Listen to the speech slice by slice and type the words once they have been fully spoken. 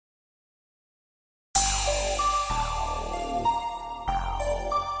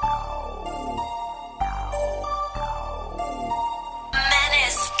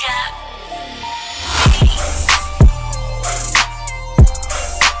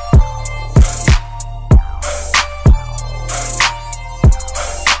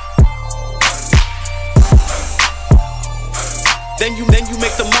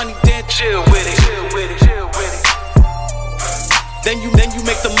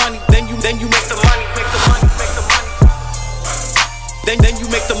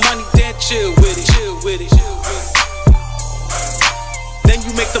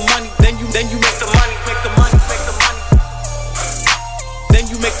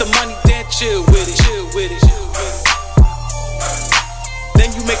the money, then chill with it, chill with it.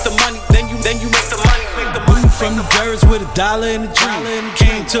 Then you make the money, then you make the money, make the money. From the birds with $1 in the dream.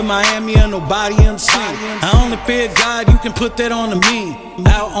 Came to Miami and nobody on the scene. I only fear God, you can put that on the me.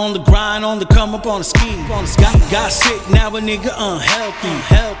 Out on the grind, on the come up on the scheme. Got sick, now a nigga unhealthy.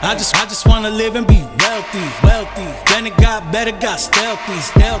 I just wanna live and be wealthy. Then it got better, got stealthy.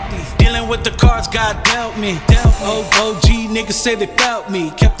 Dealing with the cards God dealt me. OG niggas say they felt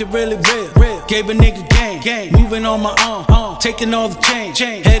me. Kept it really real. Gave a nigga game. Moving on my own. Taking all the change.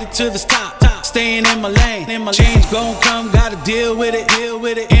 Headed to the top. Staying in my lane. Change gon' come, gotta deal with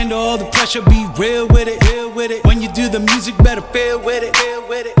it. End all the pressure, be real with it. When you do the music, better feel with it.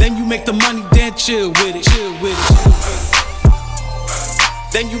 Then you make the money, then chill with it.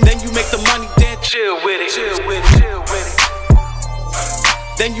 Then you make the money, then chill with it.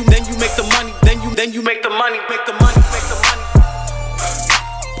 Then you make the money, then you make the money, make the money.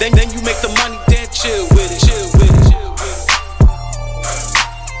 Then you make the money, then chill with it.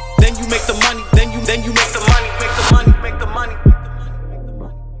 Then you make the money, then you make the money, make the money.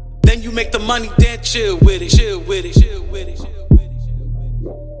 Then you make the money, then chill with it.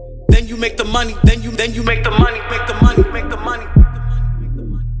 Then you make the money, then you make the money, make the money.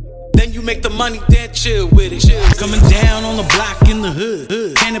 Then you make the money, then chill with it. Coming down on the block in the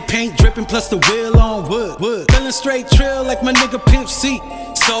hood. Can of paint dripping plus the wheel on wood. Feeling straight trill like my nigga Pimp C.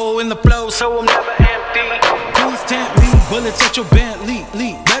 Soul in the flow, so I'm never empty. Please tempt me, bullets at your Bentley.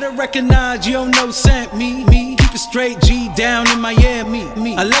 Better recognize you don't know sent me. Keep it straight G down in Miami.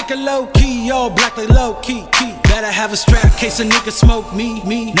 I like a low key, all black like low key. Better have a strap case a nigga smoke me.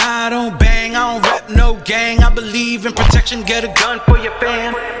 Nah, I don't bang, I don't rep no gang. I believe in protection, get a gun for your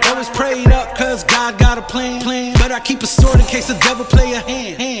fam. Always prayed up cause God got a plan. But I keep a sword in case the devil play a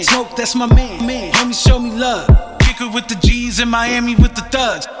hand. Smoke, that's my man. Homie, show me love. Kick it with the G's in Miami with the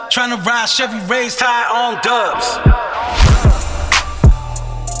thugs. Tryna ride Chevy raised high on dubs.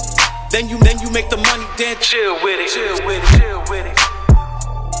 Then you make the money, then chill with it.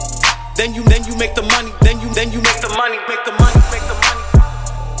 Then you make the money, then you make the money, make the money.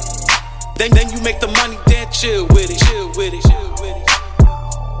 Then you make the money, then chill with it.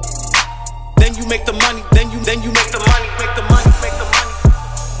 Then you make the money, then you make the money, make the money.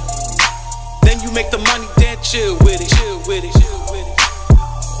 Then you make the money, then chill with it.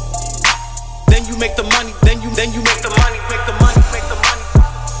 Then you make the money, then you make the money, make the money.